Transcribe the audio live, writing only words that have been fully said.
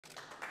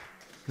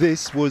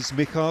This was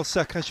Mikheil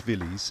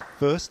Saakashvili's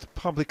first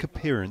public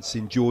appearance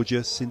in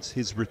Georgia since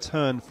his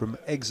return from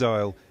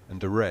exile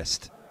and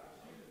arrest.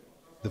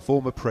 The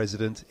former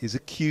president is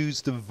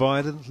accused of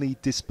violently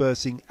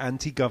dispersing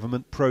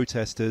anti-government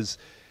protesters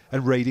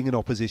and raiding an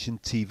opposition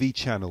TV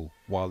channel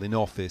while in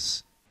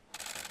office.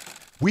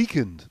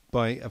 Weakened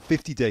by a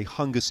 50-day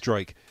hunger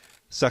strike,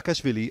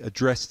 Saakashvili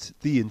addressed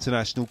the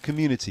international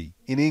community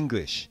in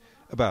English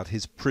about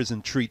his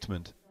prison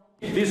treatment.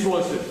 This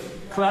was a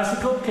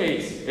classical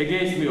case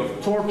against me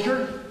of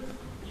torture,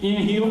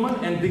 inhuman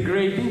and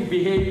degrading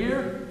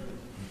behavior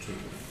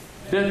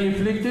that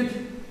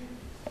inflicted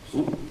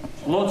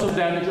lots of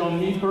damage on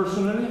me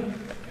personally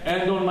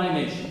and on my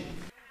nation.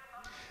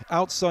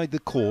 Outside the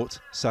court,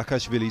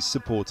 Saakashvili's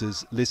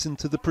supporters listened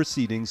to the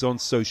proceedings on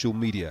social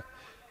media.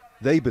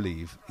 They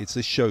believe it's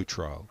a show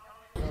trial.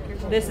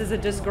 This is a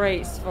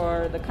disgrace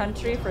for the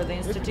country, for the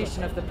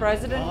institution of the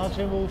president,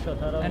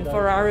 and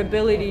for our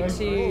ability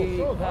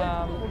to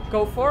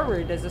go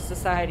forward as a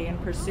society and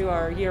pursue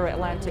our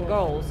Euro-Atlantic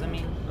goals. I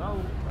mean,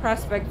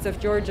 prospects of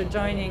Georgia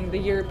joining the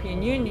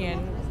European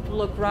Union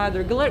look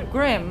rather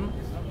grim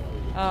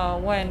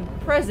when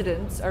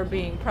presidents are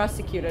being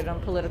prosecuted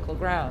on political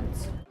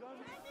grounds.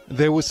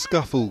 There were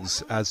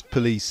scuffles as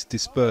police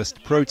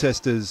dispersed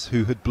protesters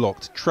who had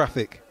blocked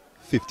traffic.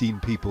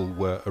 15 people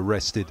were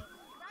arrested.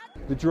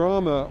 The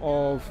drama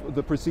of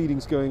the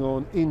proceedings going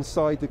on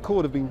inside the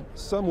court have been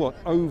somewhat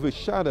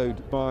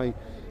overshadowed by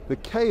the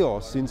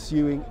chaos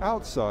ensuing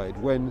outside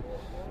when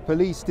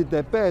police did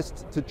their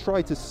best to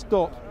try to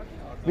stop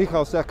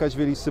Mikheil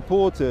Saakashvili's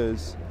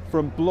supporters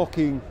from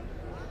blocking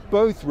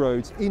both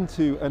roads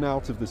into and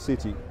out of the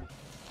city.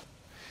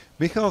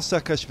 Mikheil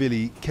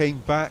Saakashvili came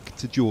back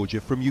to Georgia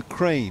from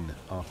Ukraine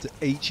after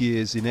 8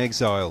 years in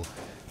exile,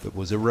 but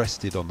was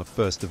arrested on the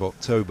 1st of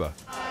October.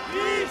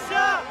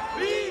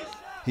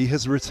 He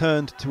has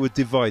returned to a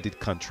divided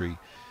country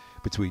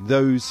between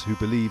those who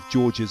believe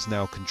Georgia's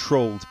now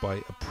controlled by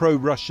a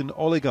pro-Russian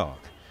oligarch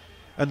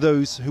and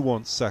those who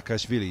want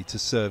Saakashvili to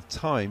serve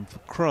time for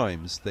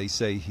crimes they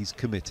say he's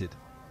committed.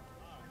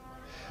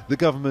 The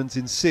government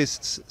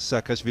insists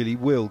Saakashvili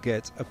will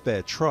get a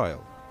fair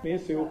trial.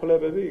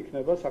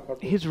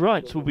 His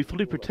rights will be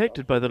fully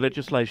protected by the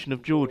legislation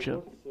of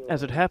Georgia.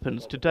 As it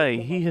happens,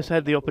 today he has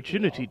had the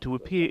opportunity to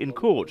appear in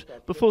court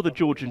before the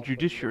Georgian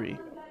judiciary.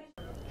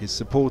 His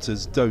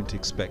supporters don't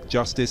expect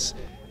justice,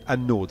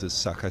 and nor does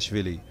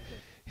Saakashvili.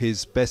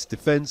 His best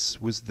defense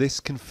was this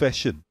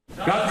confession.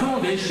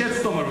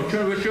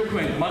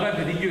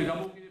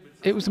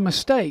 It was a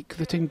mistake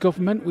that in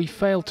government we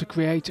failed to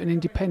create an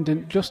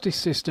independent justice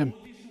system.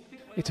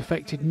 It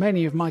affected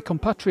many of my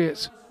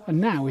compatriots, and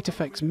now it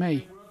affects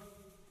me.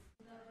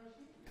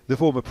 The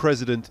former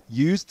president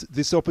used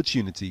this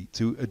opportunity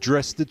to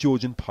address the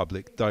Georgian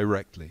public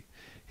directly.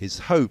 His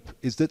hope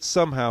is that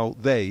somehow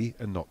they,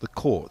 and not the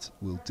court,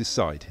 will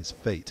decide his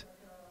fate.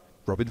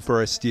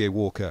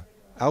 Forestier-Walker,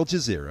 Al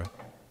Jazeera,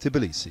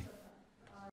 Tbilisi.